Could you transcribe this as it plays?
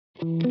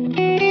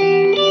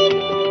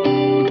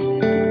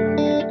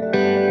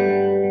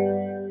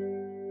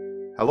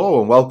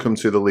Hello and welcome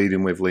to the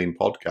Leading with Lean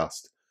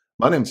podcast.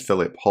 My name's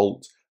Philip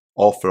Holt,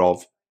 author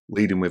of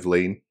Leading with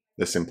Lean,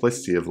 The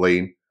Simplicity of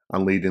Lean,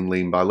 and Leading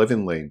Lean by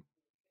Living Lean.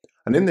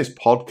 And in this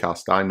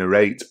podcast, I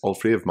narrate all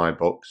three of my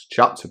books,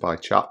 chapter by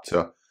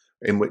chapter,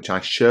 in which I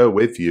share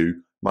with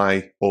you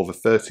my over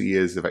 30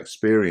 years of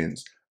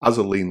experience as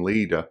a lean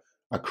leader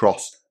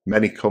across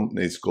many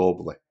companies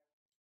globally.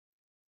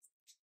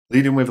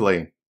 Leading with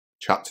Lean,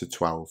 Chapter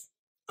 12,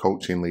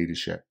 Coaching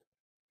Leadership.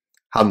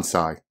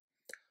 Hansai.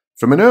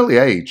 From an early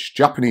age,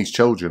 Japanese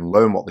children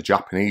learn what the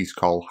Japanese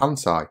call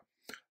Hansai,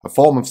 a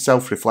form of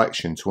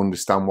self-reflection to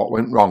understand what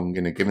went wrong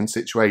in a given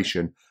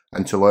situation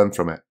and to learn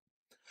from it.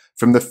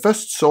 From the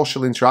first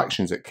social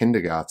interactions at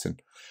kindergarten,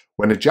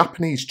 when a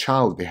Japanese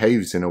child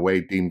behaves in a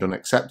way deemed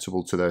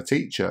unacceptable to their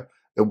teacher,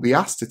 they'll be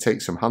asked to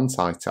take some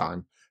Hansai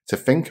time to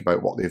think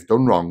about what they've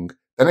done wrong,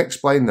 then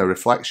explain their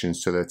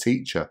reflections to their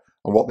teacher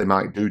and what they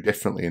might do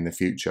differently in the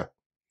future.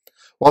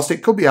 Whilst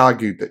it could be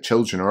argued that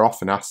children are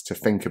often asked to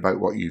think about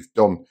what you've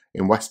done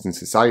in Western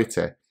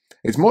society,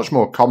 it's much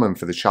more common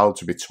for the child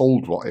to be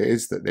told what it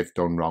is that they've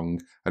done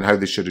wrong and how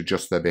they should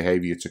adjust their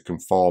behaviour to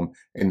conform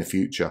in the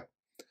future.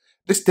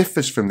 This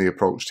differs from the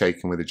approach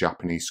taken with a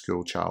Japanese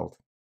school child.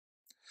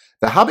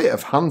 The habit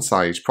of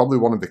Hansai is probably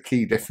one of the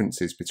key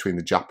differences between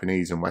the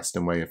Japanese and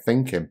Western way of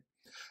thinking.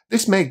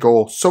 This may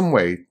go some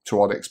way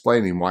toward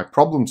explaining why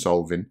problem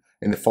solving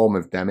in the form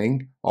of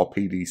Deming or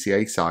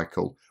PDCA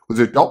cycle was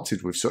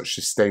adopted with such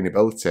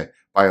sustainability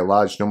by a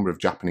large number of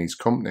Japanese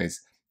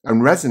companies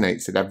and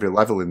resonates at every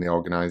level in the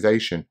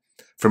organisation,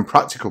 from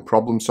practical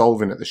problem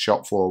solving at the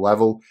shop floor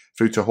level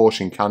through to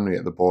Hoshinkanri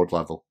at the board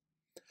level.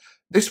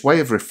 This way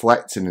of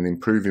reflecting and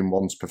improving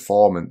one's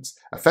performance,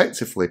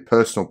 effectively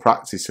personal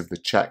practice of the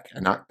check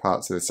and act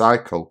parts of the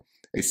cycle,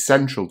 is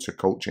central to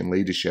coaching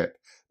leadership,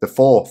 the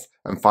fourth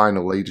and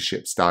final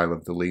leadership style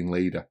of the lean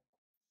leader.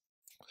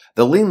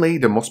 The lean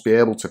leader must be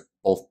able to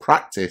both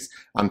practice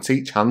and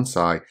teach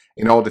Hansai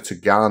in order to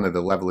garner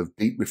the level of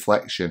deep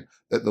reflection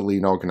that the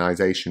lean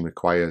organisation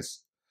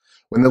requires.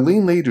 When the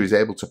lean leader is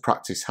able to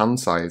practice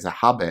Hansai as a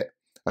habit,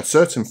 a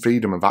certain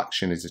freedom of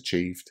action is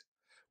achieved,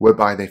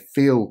 whereby they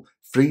feel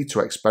free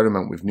to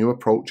experiment with new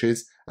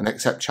approaches and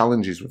accept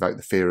challenges without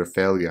the fear of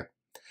failure.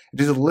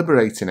 It is a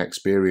liberating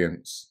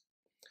experience.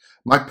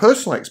 My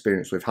personal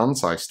experience with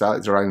Hansai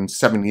started around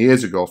 7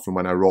 years ago from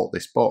when I wrote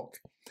this book,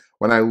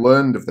 when I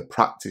learned of the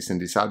practice and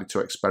decided to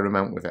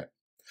experiment with it.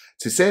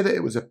 To say that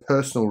it was a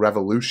personal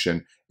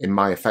revolution in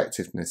my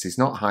effectiveness is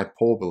not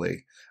hyperbole,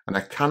 and I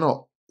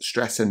cannot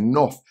stress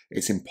enough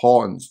its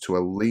importance to a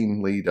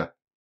lean leader.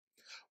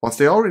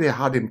 Whilst I already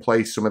had in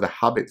place some of the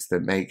habits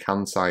that make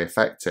Hansai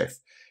effective,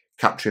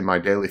 capturing my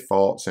daily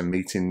thoughts and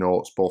meeting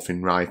notes both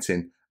in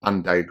writing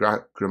and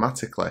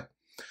diagrammatically,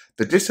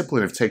 the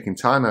discipline of taking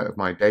time out of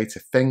my day to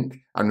think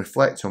and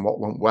reflect on what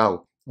went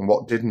well and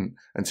what didn't,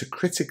 and to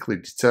critically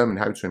determine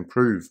how to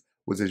improve,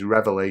 was a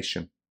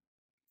revelation.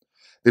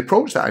 The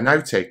approach that I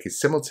now take is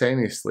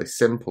simultaneously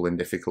simple and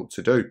difficult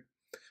to do.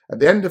 At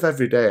the end of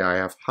every day, I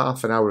have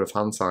half an hour of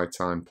Hansai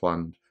time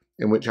planned,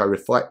 in which I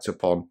reflect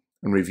upon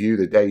and review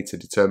the day to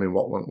determine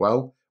what went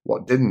well,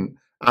 what didn't,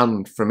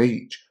 and from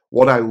each,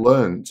 what I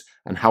learnt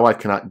and how I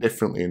can act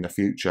differently in the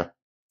future.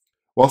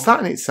 Whilst that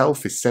in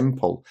itself is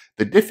simple,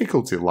 the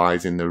difficulty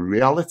lies in the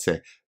reality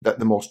that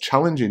the most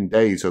challenging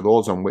days are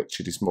those on which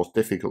it is most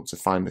difficult to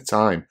find the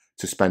time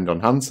to spend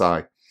on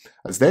Hansai,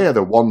 as they are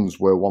the ones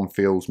where one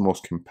feels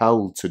most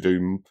compelled to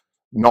do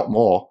not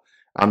more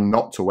and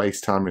not to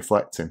waste time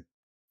reflecting.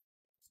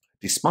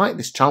 Despite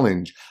this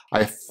challenge, I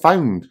have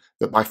found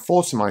that by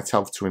forcing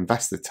myself to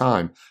invest the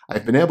time, I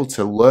have been able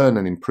to learn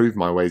and improve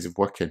my ways of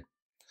working.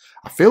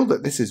 I feel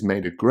that this has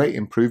made a great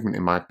improvement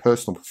in my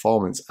personal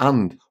performance,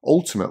 and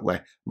ultimately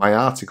my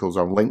articles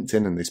on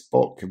LinkedIn and this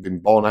book have been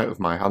born out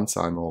of my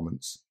Hansai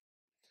moments.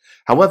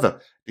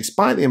 However,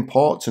 despite the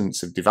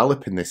importance of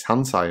developing this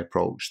Hansai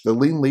approach, the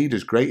lean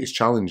leader's greatest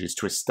challenge is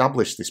to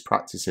establish this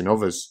practice in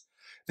others.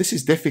 This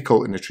is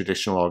difficult in a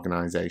traditional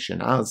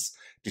organisation as,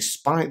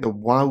 despite the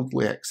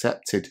wildly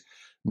accepted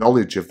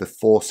knowledge of the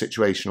four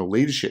situational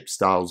leadership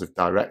styles of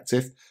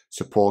directive,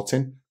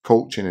 supporting,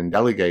 coaching and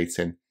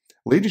delegating,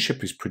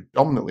 leadership is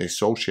predominantly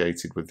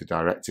associated with the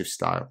directive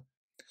style.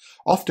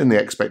 Often the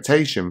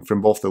expectation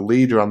from both the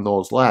leader and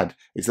those led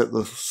is that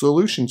the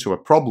solution to a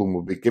problem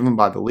will be given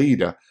by the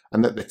leader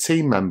and that the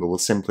team member will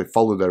simply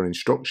follow their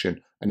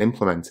instruction and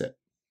implement it.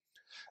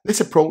 This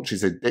approach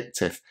is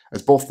addictive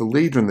as both the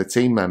leader and the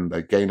team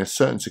member gain a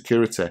certain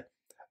security.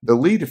 The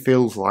leader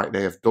feels like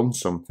they have done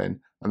something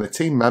and the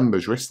team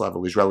member's risk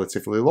level is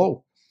relatively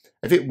low.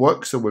 If it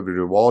works, they will be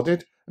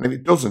rewarded, and if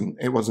it doesn't,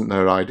 it wasn't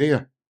their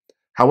idea.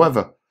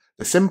 However,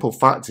 the simple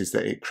fact is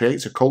that it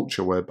creates a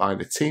culture whereby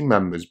the team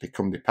members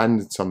become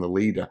dependent on the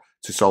leader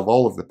to solve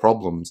all of the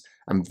problems,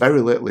 and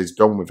very little is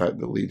done without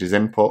the leader's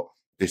input,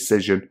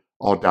 decision,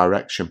 or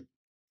direction.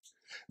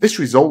 This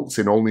results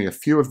in only a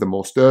few of the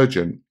most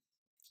urgent,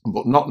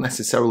 but not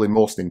necessarily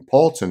most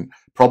important,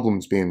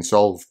 problems being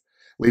solved,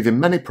 leaving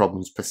many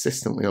problems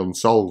persistently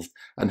unsolved,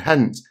 and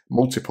hence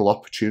multiple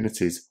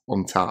opportunities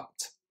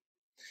untapped.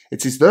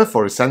 It is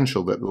therefore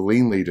essential that the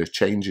lean leader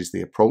changes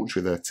the approach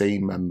with their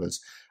team members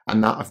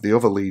and that of the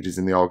other leaders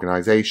in the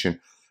organisation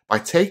by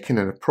taking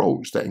an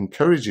approach that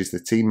encourages the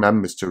team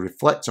members to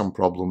reflect on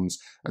problems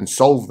and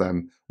solve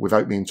them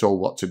without being told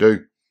what to do,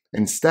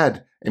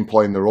 instead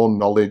employing their own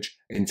knowledge,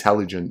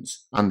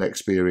 intelligence and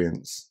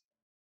experience.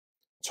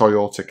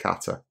 Toyota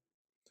Kata.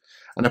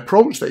 An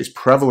approach that is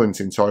prevalent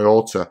in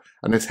Toyota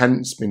and has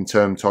hence been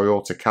termed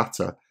Toyota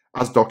Kata,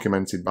 as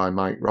documented by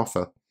Mike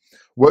Roffer,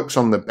 works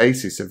on the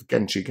basis of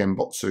Genchi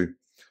Genbotsu,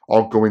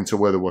 or going to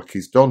where the work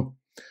is done,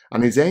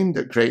 and is aimed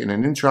at creating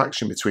an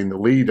interaction between the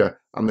leader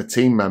and the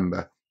team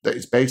member that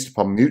is based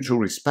upon mutual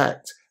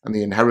respect and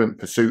the inherent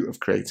pursuit of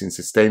creating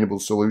sustainable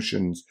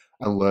solutions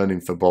and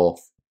learning for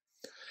both.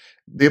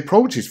 The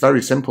approach is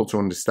very simple to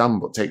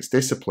understand but takes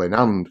discipline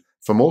and,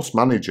 for most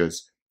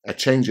managers, a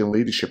change in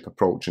leadership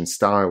approach and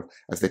style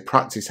as they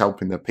practice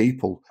helping their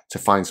people to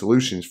find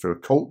solutions through a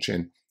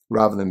coaching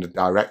rather than a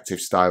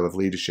directive style of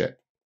leadership.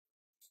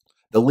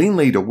 The lean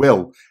leader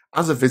will,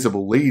 as a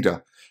visible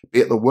leader, be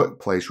at the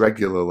workplace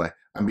regularly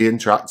and be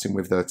interacting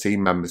with their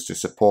team members to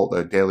support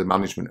their daily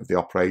management of the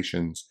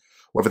operations,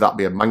 whether that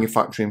be a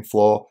manufacturing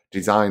floor,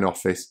 design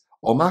office,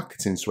 or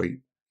marketing suite,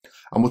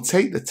 and will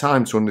take the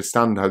time to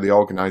understand how the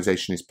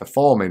organisation is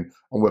performing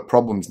and where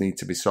problems need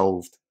to be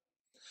solved.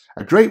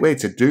 A great way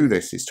to do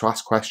this is to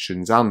ask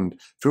questions and,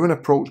 through an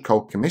approach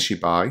called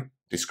Kamishibai,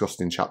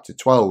 discussed in Chapter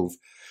 12,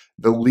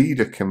 the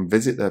leader can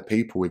visit their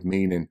people with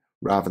meaning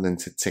rather than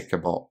to tick a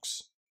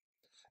box.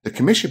 The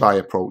Kamishibai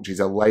approach is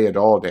a layered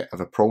audit of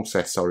a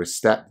process or a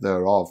step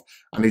thereof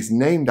and is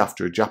named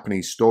after a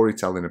Japanese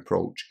storytelling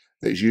approach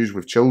that is used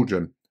with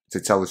children to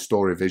tell a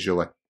story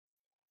visually.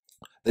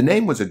 The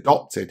name was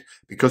adopted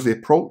because the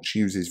approach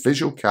uses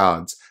visual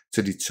cards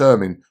to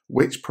determine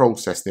which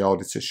process the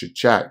auditor should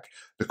check,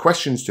 the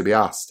questions to be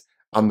asked,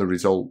 and the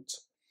result.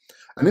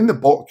 And in the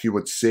book you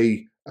would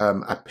see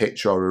a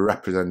picture or a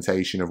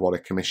representation of what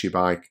a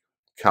Kamishibai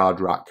card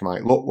rack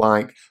might look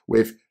like,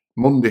 with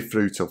Monday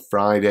through till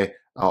Friday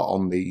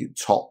on the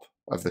top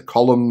of the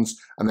columns,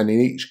 and then in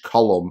each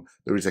column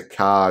there is a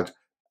card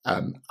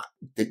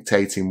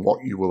dictating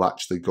what you will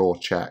actually go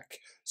check.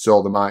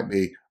 So there might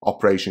be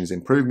operations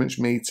improvements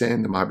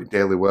meeting, there might be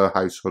daily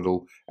warehouse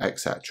huddle,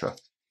 etc.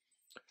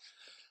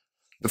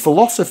 The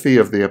philosophy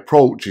of the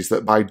approach is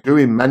that by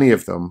doing many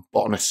of them,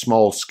 but on a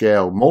small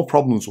scale, more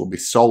problems will be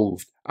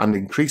solved and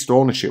increased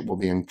ownership will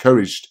be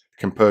encouraged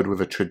compared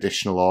with a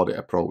traditional audit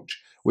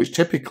approach, which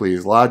typically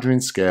is larger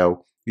in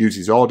scale,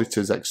 uses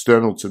auditors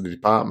external to the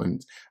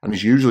department, and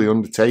is usually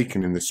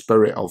undertaken in the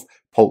spirit of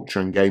poacher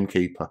and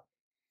gamekeeper.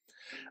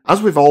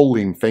 As with all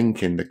lean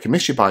thinking, the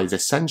Kamishibai is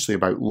essentially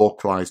about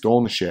localised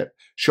ownership,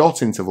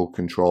 short interval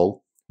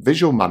control,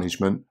 visual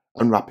management,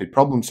 and rapid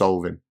problem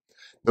solving.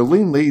 The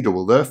lean leader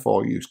will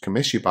therefore use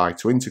Kamishibai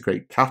to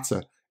integrate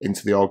Kata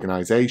into the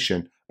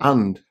organisation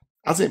and,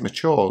 as it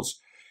matures,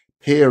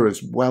 peer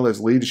as well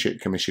as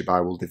leadership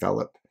Kamishibai will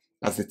develop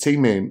as the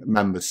team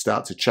members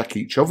start to check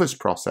each other's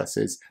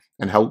processes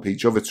and help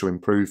each other to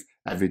improve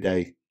every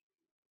day.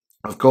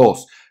 Of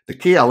course, the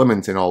key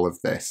element in all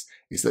of this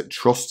is that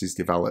trust is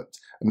developed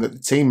and that the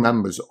team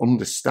members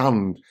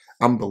understand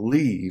and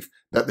believe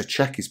that the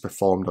check is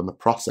performed on the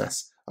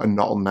process and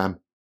not on them.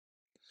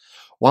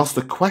 Whilst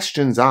the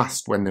questions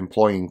asked when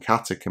employing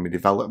Kata can be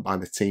developed by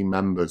the team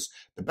members,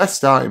 the best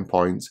starting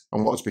point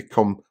and what has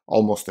become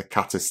almost a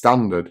Kata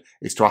standard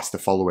is to ask the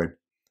following.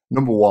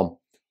 Number 1,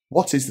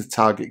 what is the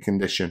target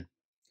condition?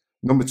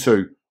 Number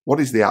 2, what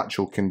is the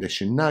actual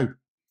condition now?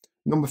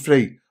 Number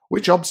 3,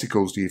 which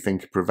obstacles do you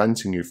think are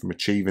preventing you from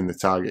achieving the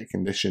target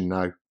condition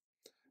now?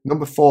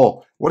 Number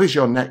 4, what is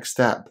your next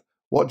step?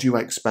 What do you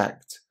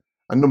expect?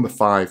 And number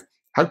 5,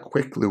 how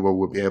quickly will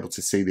we be able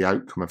to see the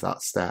outcome of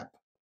that step?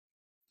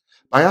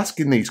 By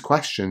asking these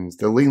questions,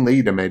 the lean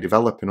leader may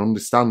develop an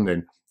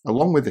understanding,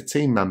 along with the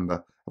team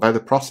member, of how the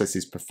process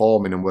is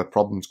performing and where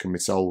problems can be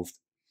solved.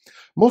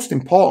 Most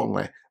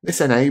importantly,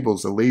 this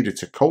enables the leader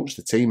to coach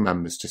the team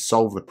members to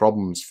solve the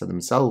problems for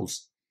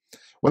themselves.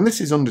 When this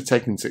is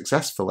undertaken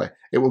successfully,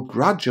 it will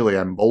gradually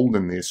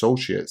embolden the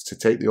associates to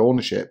take the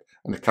ownership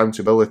and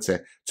accountability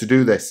to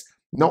do this,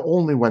 not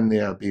only when they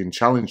are being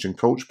challenged and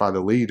coached by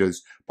the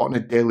leaders, but on a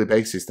daily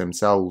basis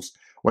themselves,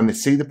 when they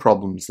see the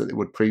problems that they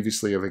would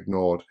previously have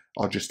ignored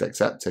or just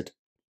accepted.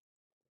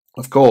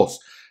 Of course,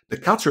 the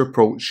Kata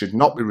approach should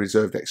not be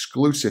reserved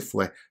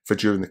exclusively for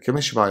during the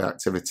Kamishibai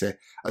activity,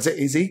 as it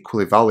is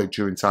equally valid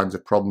during times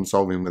of problem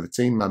solving with the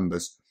team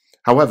members.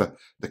 However,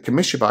 the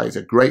Kamishibai is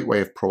a great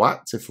way of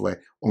proactively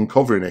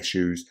uncovering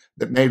issues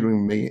that may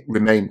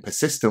remain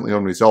persistently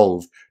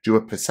unresolved due to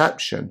a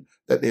perception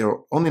that they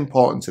are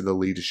unimportant to the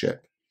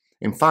leadership.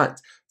 In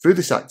fact, through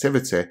this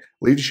activity,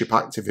 leadership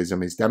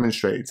activism is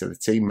demonstrated to the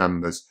team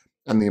members,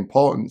 and the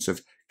importance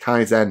of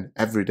Kaizen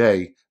every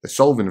day, the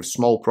solving of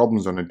small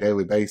problems on a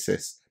daily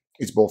basis,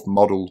 is both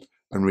modelled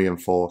and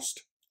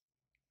reinforced.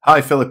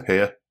 Hi, Philip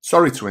here.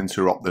 Sorry to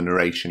interrupt the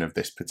narration of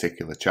this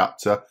particular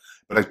chapter,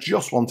 but I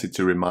just wanted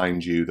to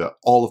remind you that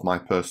all of my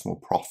personal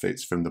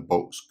profits from the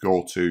books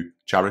go to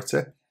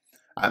charity.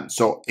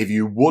 So if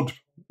you would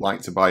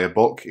like to buy a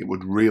book, it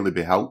would really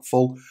be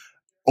helpful.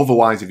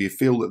 Otherwise, if you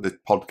feel that the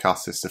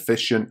podcast is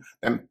sufficient,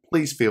 then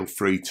please feel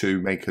free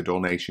to make a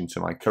donation to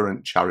my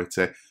current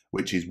charity,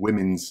 which is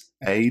Women's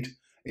Aid.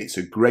 It's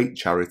a great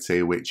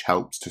charity which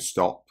helps to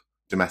stop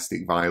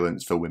domestic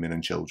violence for women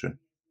and children.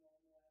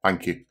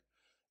 Thank you.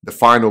 The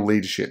final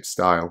leadership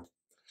style.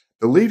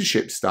 The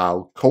leadership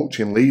style,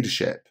 coaching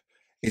leadership,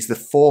 is the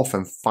fourth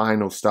and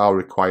final style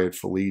required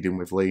for leading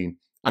with Lean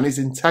and is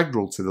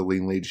integral to the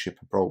Lean leadership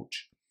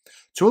approach.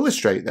 To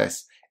illustrate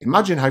this,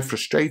 imagine how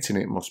frustrating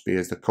it must be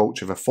as the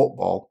coach of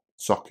a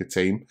soccer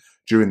team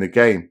during the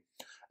game.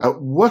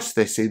 At worst,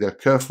 they see their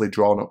carefully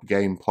drawn up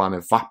game plan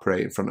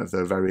evaporate in front of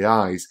their very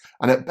eyes,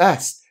 and at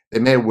best, they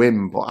may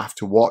win but have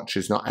to watch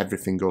as not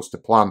everything goes to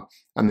plan,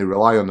 and they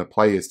rely on the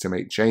players to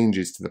make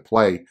changes to the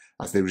play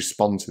as they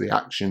respond to the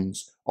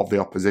actions of the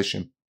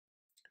opposition.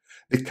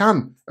 They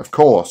can, of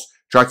course,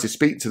 try to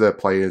speak to their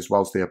players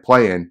whilst they are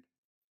playing,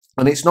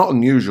 and it's not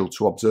unusual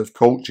to observe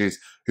coaches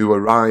who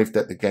arrived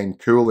at the game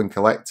cool and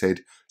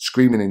collected,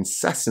 screaming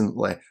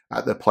incessantly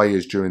at their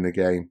players during the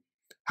game.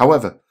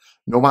 However,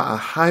 no matter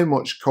how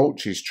much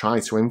coaches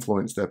try to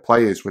influence their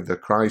players with their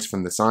cries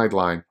from the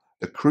sideline,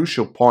 the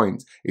crucial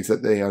point is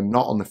that they are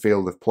not on the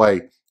field of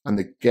play and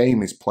the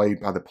game is played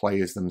by the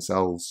players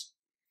themselves.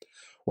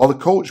 While the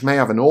coach may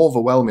have an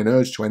overwhelming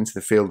urge to enter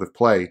the field of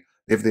play,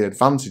 they have the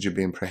advantage of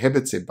being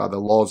prohibited by the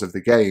laws of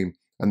the game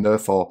and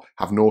therefore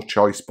have no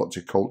choice but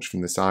to coach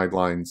from the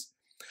sidelines.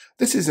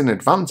 This is an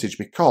advantage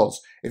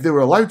because if they were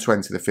allowed to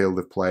enter the field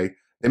of play,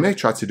 they may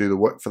try to do the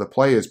work for the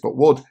players but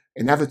would,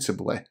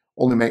 inevitably,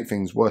 only make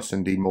things worse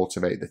and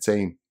demotivate the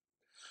team.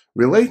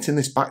 Relating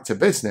this back to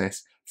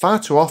business, far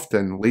too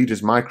often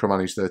leaders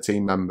micromanage their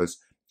team members,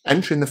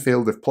 entering the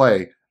field of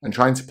play and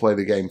trying to play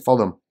the game for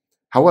them.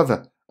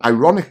 However,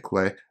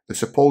 ironically, the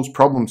supposed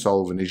problem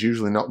solving is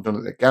usually not done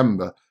at the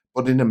Gemba,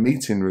 but in a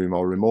meeting room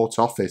or remote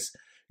office,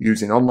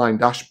 using online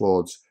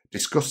dashboards,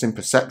 discussing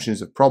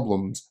perceptions of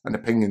problems and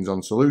opinions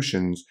on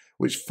solutions,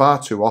 which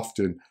far too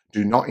often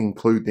do not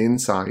include the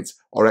insights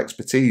or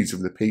expertise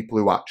of the people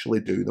who actually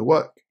do the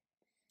work.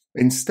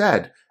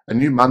 Instead, a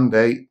new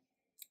mandate,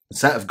 a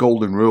set of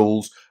golden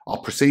rules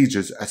or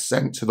procedures are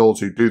sent to those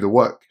who do the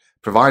work,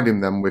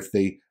 providing them with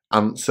the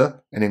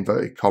answer, in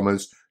inverted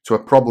commas, to a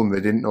problem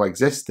they didn't know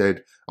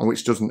existed and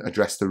which doesn't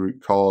address the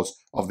root cause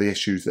of the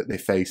issues that they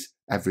face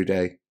every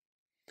day.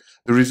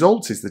 The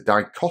result is the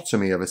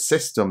dichotomy of a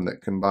system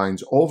that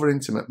combines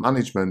over-intimate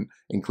management,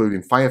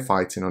 including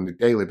firefighting on a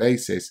daily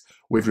basis,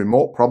 with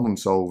remote problem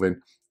solving,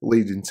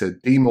 leading to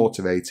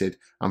demotivated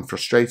and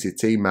frustrated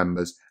team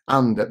members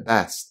and, at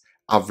best,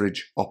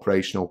 average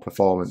operational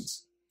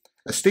performance.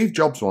 As Steve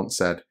Jobs once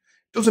said, it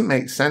doesn't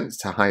make sense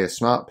to hire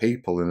smart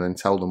people and then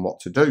tell them what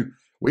to do.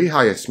 We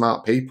hire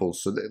smart people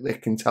so that they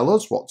can tell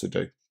us what to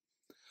do.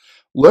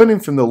 Learning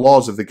from the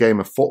laws of the game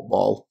of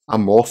football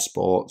and most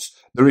sports,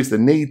 there is the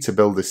need to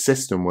build a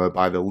system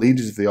whereby the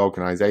leaders of the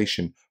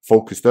organisation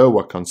focus their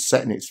work on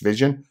setting its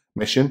vision,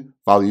 mission,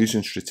 values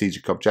and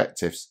strategic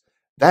objectives.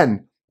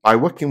 Then, by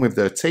working with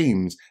their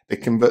teams, they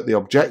convert the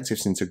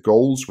objectives into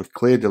goals with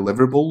clear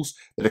deliverables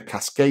that are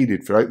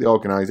cascaded throughout the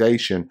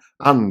organisation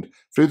and,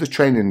 through the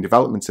training and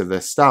development of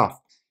their staff,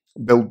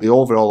 build the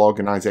overall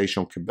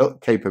organisational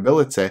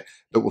capability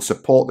that will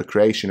support the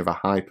creation of a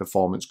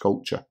high-performance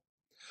culture.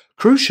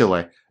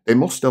 Crucially, they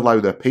must allow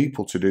their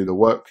people to do the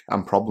work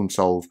and problem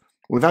solve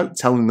without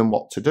telling them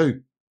what to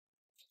do.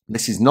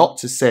 This is not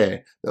to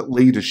say that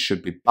leaders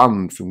should be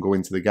banned from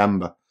going to the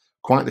Gemba.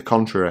 Quite the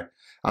contrary,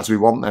 as we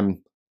want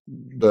them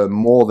there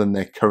more than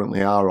they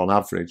currently are on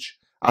average,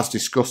 as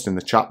discussed in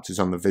the chapters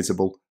on the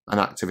visible and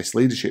activist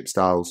leadership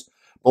styles.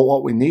 But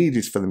what we need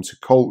is for them to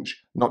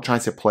coach, not try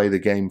to play the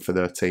game for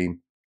their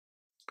team.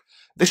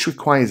 This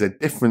requires a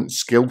different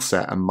skill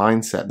set and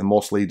mindset than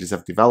most leaders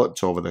have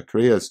developed over their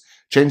careers,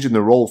 changing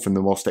the role from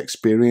the most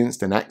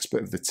experienced and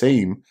expert of the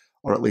team,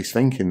 or at least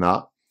thinking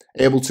that,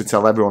 able to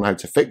tell everyone how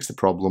to fix the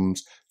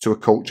problems, to a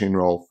coaching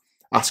role,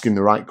 asking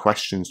the right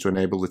questions to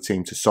enable the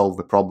team to solve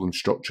the problem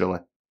structurally.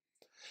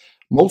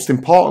 Most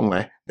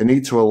importantly, they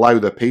need to allow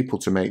their people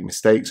to make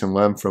mistakes and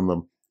learn from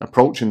them,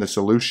 approaching the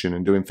solution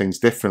and doing things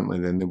differently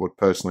than they would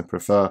personally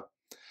prefer.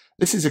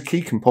 This is a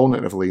key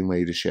component of lean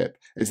leadership.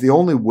 It's the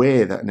only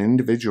way that an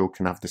individual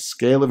can have the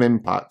scale of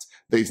impact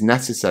that is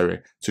necessary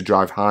to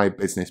drive high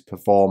business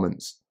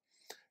performance,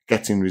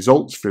 getting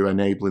results through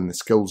enabling the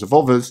skills of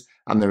others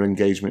and their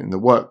engagement in the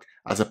work,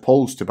 as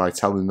opposed to by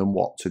telling them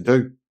what to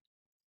do.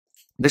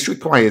 This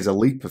requires a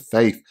leap of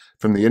faith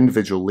from the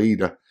individual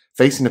leader,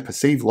 facing a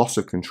perceived loss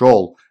of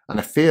control and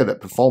a fear that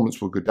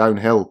performance will go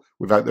downhill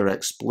without their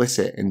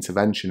explicit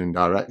intervention and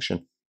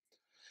direction.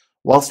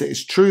 Whilst it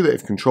is true that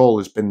if control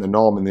has been the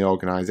norm in the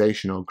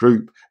organisation or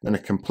group, then a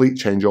complete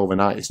change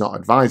overnight is not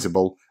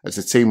advisable, as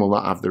the team will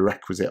not have the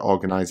requisite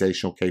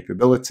organisational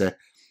capability,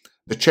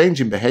 the change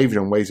in behaviour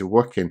and ways of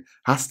working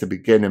has to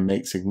begin and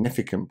make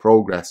significant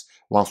progress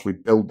whilst we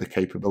build the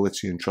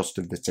capability and trust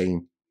of the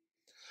team.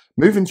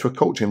 Moving to a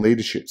coaching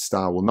leadership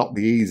style will not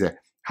be easy.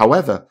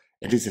 However,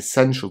 it is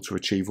essential to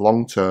achieve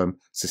long-term,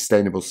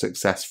 sustainable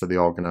success for the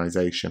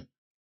organisation.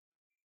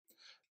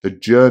 the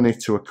journey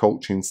to a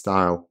coaching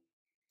style.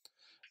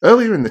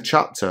 Earlier in the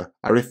chapter,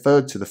 I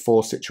referred to the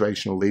 4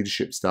 situational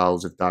leadership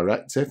styles of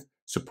directive,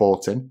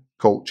 supporting,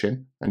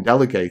 coaching, and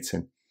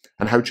delegating,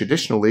 and how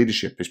traditional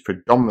leadership is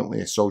predominantly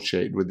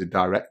associated with the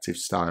directive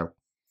style.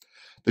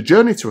 The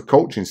journey to a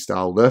coaching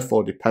style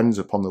therefore depends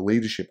upon the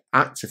leadership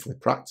actively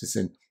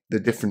practicing the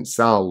different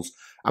styles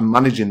and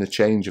managing the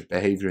change of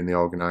behaviour in the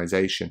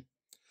organisation.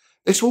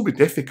 This will be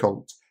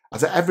difficult,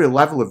 as at every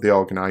level of the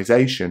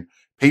organisation,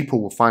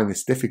 people will find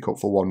this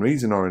difficult for one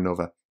reason or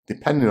another,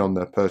 depending on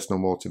their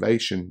personal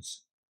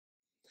motivations.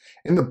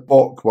 In the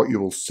book, what you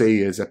will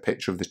see is a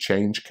picture of the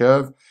change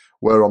curve,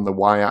 where on the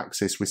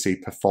y-axis we see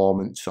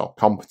performance or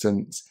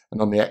competence,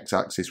 and on the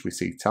x-axis we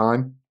see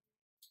time.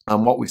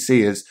 And what we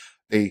see is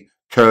the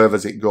curve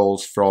as it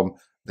goes from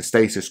the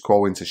status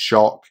quo into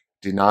shock,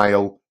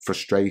 denial,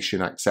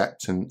 frustration,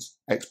 acceptance,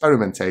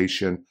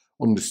 experimentation,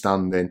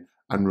 understanding,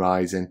 and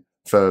rising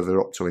further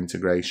up to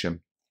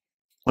integration.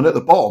 And at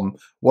the bottom,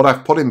 what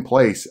I've put in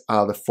place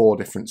are the 4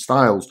 different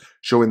styles,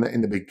 showing that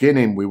in the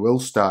beginning we will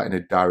start in a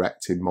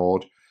directed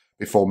mode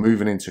before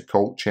moving into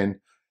coaching,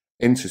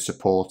 into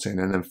supporting,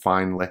 and then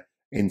finally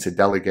into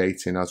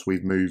delegating as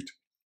we've moved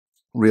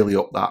really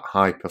up that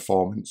high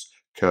performance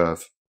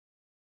curve.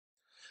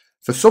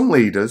 For some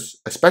leaders,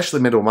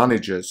 especially middle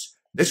managers,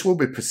 this will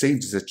be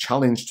perceived as a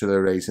challenge to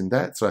their raison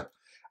d'etre,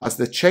 as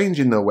the change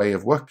in their way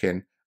of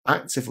working,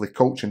 actively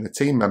coaching the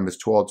team members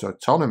towards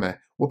autonomy,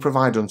 will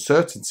provide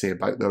uncertainty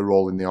about their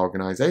role in the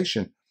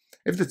organisation.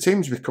 If the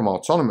teams become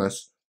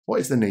autonomous, what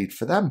is the need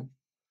for them?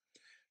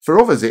 For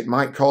others, it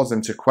might cause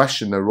them to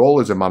question their role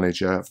as a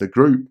manager of the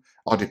group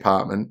or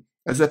department,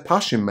 as their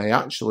passion may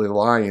actually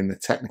lie in the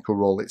technical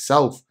role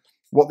itself,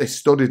 what they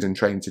studied and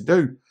trained to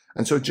do,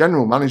 and so a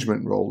general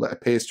management role that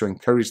appears to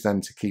encourage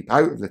them to keep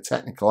out of the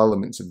technical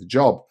elements of the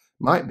job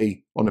might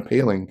be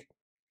unappealing.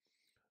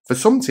 For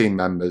some team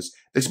members,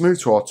 this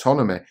move to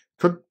autonomy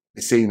could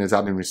be seen as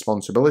adding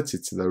responsibility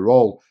to their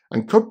role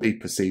and could be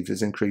perceived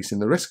as increasing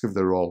the risk of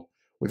the role,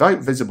 without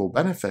visible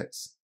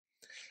benefits.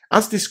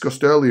 As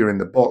discussed earlier in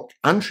the book,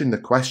 answering the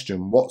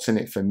question, what's in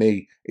it for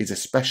me, is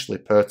especially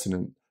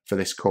pertinent for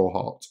this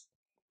cohort.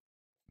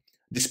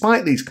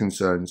 Despite these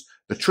concerns,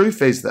 the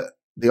truth is that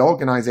the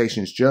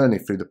organisation's journey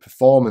through the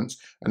performance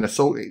and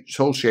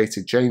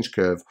associated change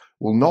curve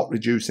will not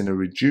reduce in a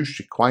reduced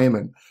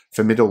requirement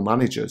for middle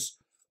managers,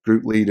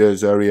 group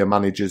leaders, area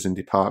managers and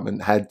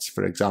department heads,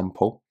 for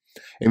example.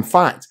 In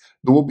fact,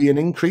 there will be an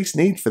increased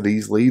need for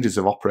these leaders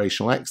of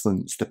operational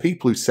excellence, the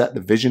people who set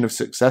the vision of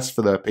success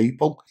for their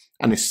people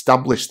and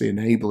establish the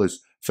enablers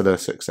for their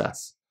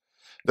success.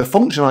 Their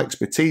functional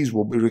expertise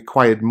will be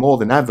required more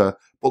than ever,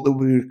 but they will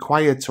be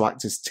required to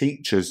act as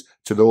teachers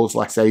to those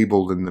less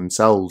able than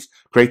themselves,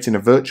 creating a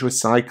virtuous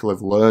cycle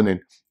of learning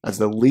as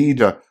the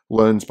leader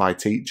learns by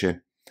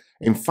teaching.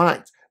 In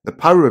fact, the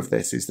power of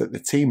this is that the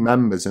team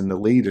members and the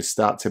leaders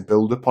start to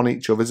build upon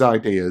each other's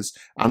ideas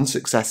and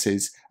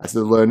successes as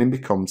the learning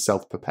becomes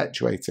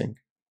self-perpetuating.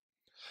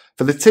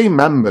 For the team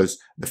members,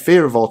 the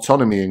fear of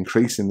autonomy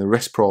increasing the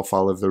risk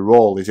profile of the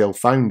role is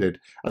ill-founded,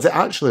 as it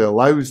actually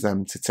allows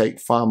them to take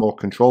far more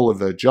control of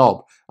their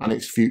job and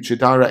its future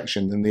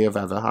direction than they have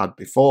ever had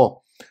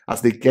before,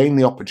 as they gain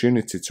the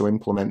opportunity to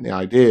implement the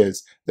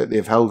ideas that they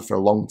have held for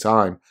a long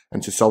time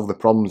and to solve the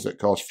problems that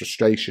cause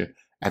frustration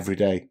every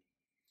day.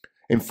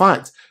 In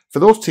fact, for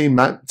those team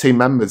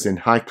members in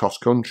high-cost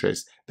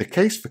countries, the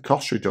case for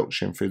cost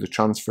reduction through the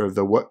transfer of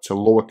their work to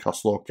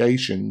lower-cost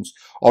locations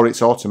or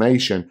its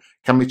automation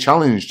can be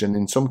challenged and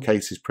in some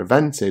cases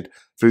prevented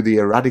through the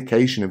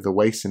eradication of the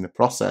waste in the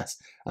process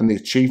and the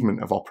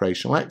achievement of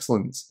operational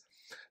excellence.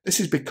 This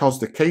is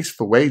because the case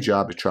for wage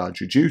arbitrage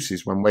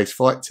reduces when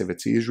wasteful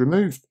activity is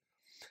removed,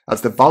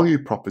 as the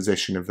value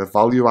proposition of the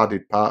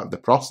value-added part of the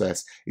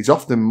process is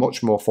often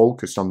much more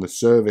focused on the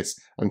service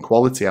and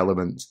quality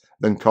elements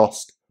than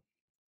cost.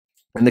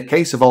 In the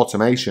case of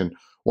automation,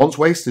 once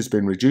waste has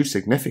been reduced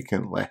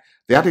significantly,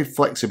 the added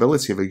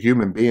flexibility of a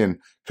human being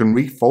can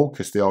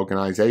refocus the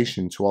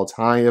organisation towards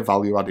higher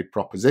value-added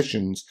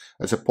propositions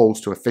as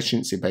opposed to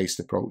efficiency-based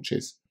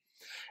approaches.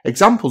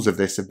 Examples of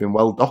this have been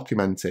well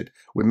documented,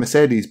 with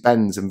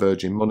Mercedes-Benz and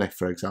Virgin Money,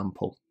 for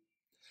example.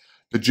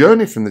 The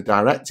journey from the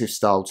directive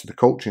style to the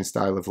coaching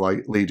style of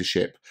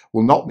leadership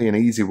will not be an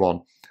easy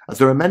one, as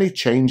there are many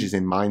changes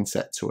in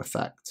mindset to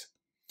effect.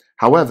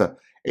 However,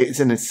 it is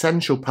an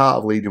essential part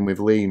of leading with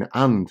lean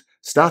and,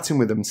 starting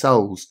with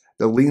themselves,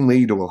 the lean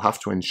leader will have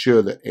to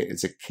ensure that it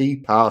is a key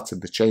part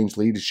of the change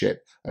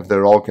leadership of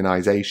their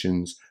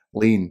organisation's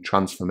lean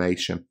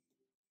transformation.